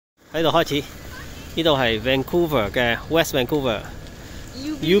喺度開始，呢度係 Vancouver 嘅 West Vancouver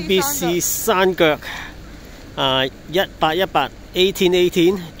UBC 山腳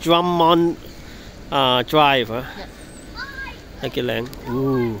1818 Drummond Drive 啊，係幾靚。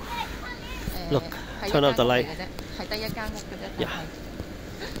Look, turn off the light. 係得一間屋嘅啫。Yeah,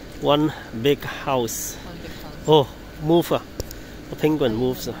 one big house. Oh, move 啊 ！The penguin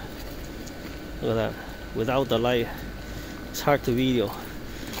moves 啊 ！Look at that. Without the light, it's hard to video.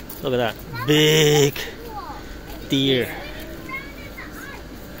 Look at that big deer.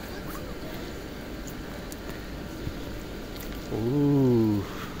 Ooh,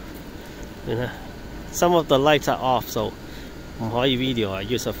 some of the lights are off, so 唔可以 video. I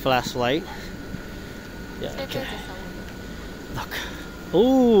use a flashlight. Yeah, okay. Look.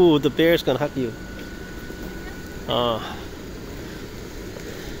 Oh, the bear's gonna hug you.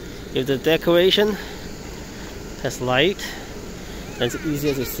 If the decoration has light, then it's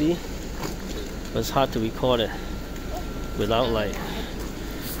easier to see, but it's hard to record it without light.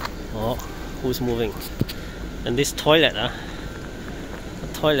 Oh, who's moving? And this toilet, the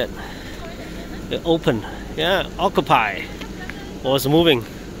toilet, it open, yeah, occupy, or it's moving.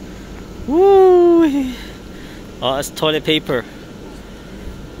 Woo! Oh, it's toilet paper.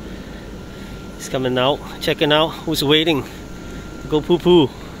 It's coming out, checking out who's waiting to go poo poo.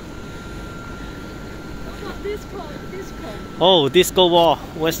 Oh, disco ball.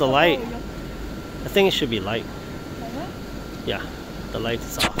 Where's the light? I think it should be light. Yeah, the light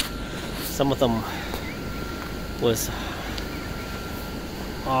is off. Some of them was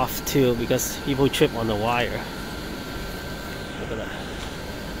off too because people trip on the wire. Look at that.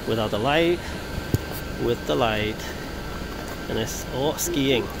 Without the light, with the light, and it's all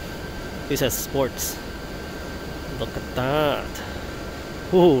skiing. This is sports. Look at that.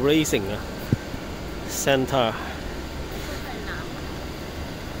 Oh, racing. Center.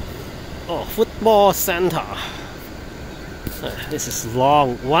 Oh, football center. This is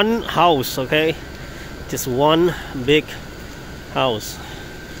long. One house, okay? Just one big house.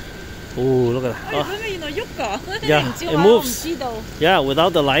 Oh, look at that. Oh. Yeah, it moves. Yeah,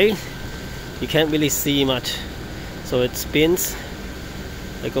 without the light, you can't really see much. So it spins.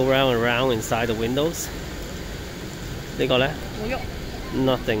 They go round and round inside the windows. 呢個呢？冇喐。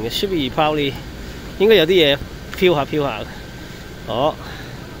Nothing. It should be probably 應該有啲嘢飄下飄下。哦。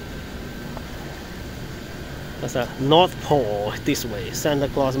That's a North Pole this way. Santa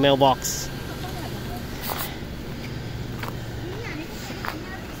Claus mailbox.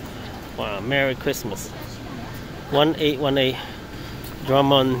 Wow, Merry Christmas. 1818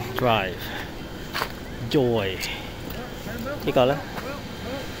 Drummond Drive. Joy. 呢個呢？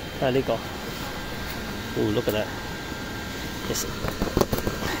睇下呢個。Oh, look at that. Yes.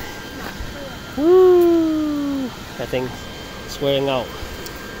 Woo! I think it's wearing out.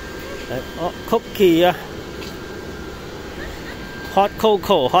 Oh, cookie. Hot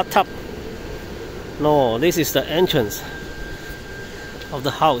cocoa, hot tub. No, this is the entrance of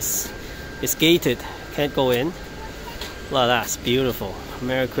the house. It's gated, can't go in. Well, that's beautiful.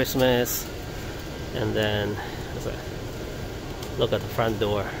 Merry Christmas. And then, look at the front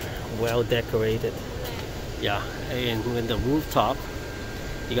door. Well decorated. Yeah, and with the rooftop,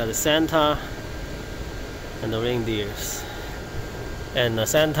 you got the Santa and the reindeers. And the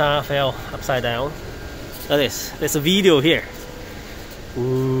Santa fell upside down. Look at this. There's a video here.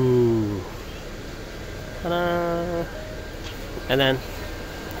 Ooh. Ta-da. And then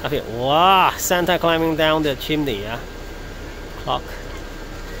up here, wow, Santa climbing down the chimney, yeah. Clock.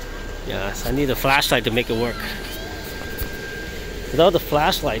 Yes, I need a flashlight to make it work. Without the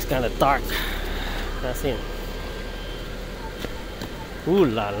flashlight, it's kind of dark. That's it. Ooh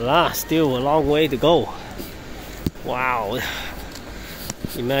la la, still a long way to go. Wow.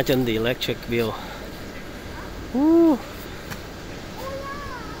 Imagine the electric bill. Ooh.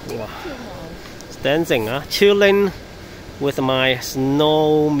 Wow. It's dancing, chilling with my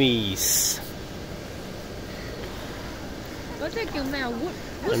snowmies.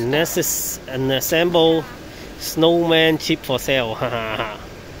 An assemble snowman chip for sale.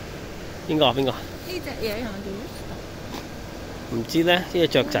 邊個？呢隻嘢係咪叫？唔知咧，呢隻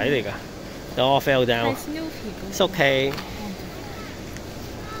雀仔嚟㗎。Oh, fell down. It's okay.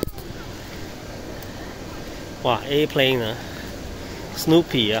 Wow, airplane 啊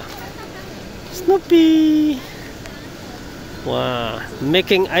 ，Snoopy 啊 ，Snoopy. Wow,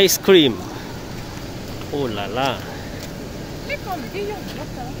 making ice cream. Oh la la. 呢個唔知喐唔喐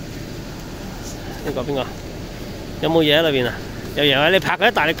㗎？呢個邊個？有冇嘢喺裏邊啊？有嘢啊！你拍佢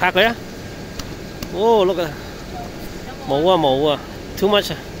啊，大力拍佢啊！哦，look 啊！冇啊冇啊 ，too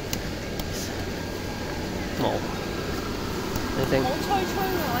much 啊！冇。你聽。好吹吹喎，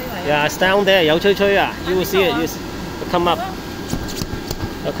我以為。Yeah, it's down there. 有吹吹啊 You will see it. It'll come up.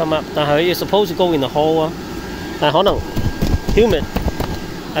 It'll come up. 但係 you're supposed to go in the hole 啊。但可能 humid.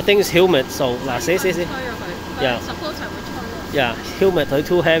 I think it's humid. So 嗱，寫。Yeah. Yeah, humid. It's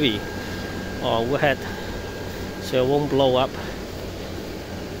too heavy. Or overhead. So it won't blow up.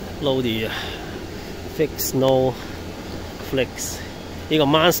 Blow the thick snow flakes. 呢個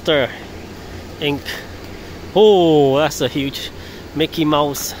Monster Inc. Oh, that's a huge Mickey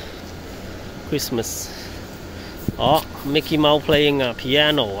Mouse Christmas. Oh, Mickey Mouse playing a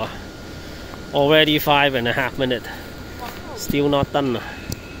piano. Already 5.5 minutes. Still not done.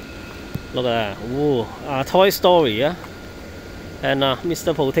 Look at that. Ooh, Toy Story. And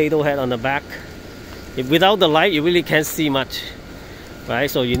Mr. Potato Head on the back. Without the light, you really can't see much. Right?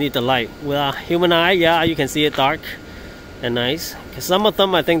 So you need the light. With a human eye, yeah, you can see it dark and nice. Some of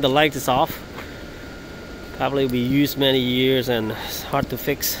them, I think the light is off. Probably we used many years and it's hard to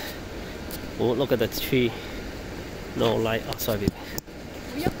fix. Oh, look at the tree. No light outside it.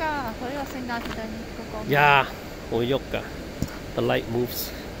 Yeah, the light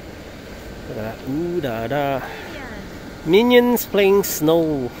moves. Look at that. Ooh, da da. Minions playing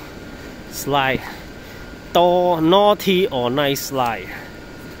snow slide. Naughty or nice slide.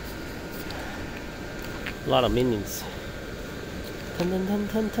 A lot of minions. Dun, dun, dun,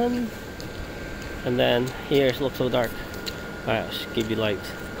 dun, dun. And then here it looks so dark. Alright, I should give you light.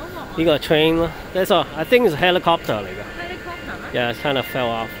 You got a train. That's all. I think it's a helicopter. Helicopter? Yeah, it kind of fell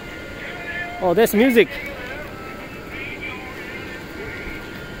off. Oh, there's music.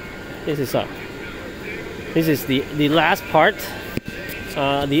 This is the last part.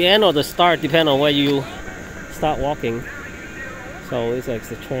 The end or the start depend on where you start walking. So it's like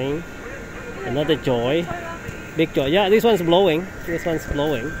the train. Another joy. Big joy. Yeah, this one's blowing. This one's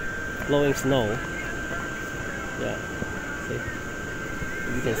blowing. Blowing snow. Yeah. See?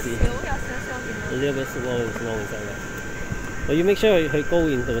 You can see a little bit blowing snow inside there. But you make sure you go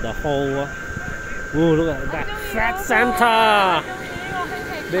into the hole. Ooh, look at that. Fat Santa!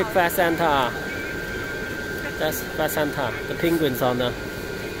 Big Fat Santa. That's Fat Santa. The penguins on the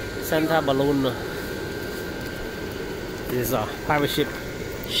Santa balloon. This is a pirate ship.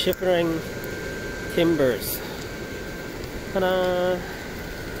 Shivering timbers. Ta-da!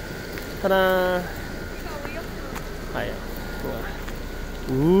 Ta-da!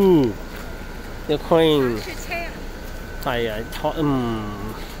 Ooh! The crane.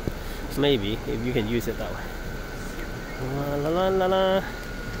 Maybe if you can use it that way. La la la la.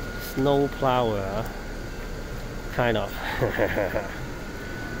 Snow plower. Kind of.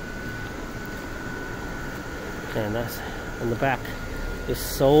 And that's on the back. There's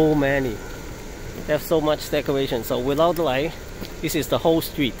so many. They have so much decoration. So without the light, this is the whole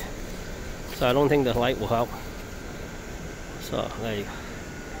street. So I don't think the light will help. So there you go.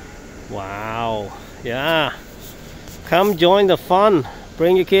 Wow. Yeah. Come join the fun.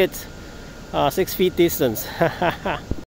 Bring your kids. 6 feet distance.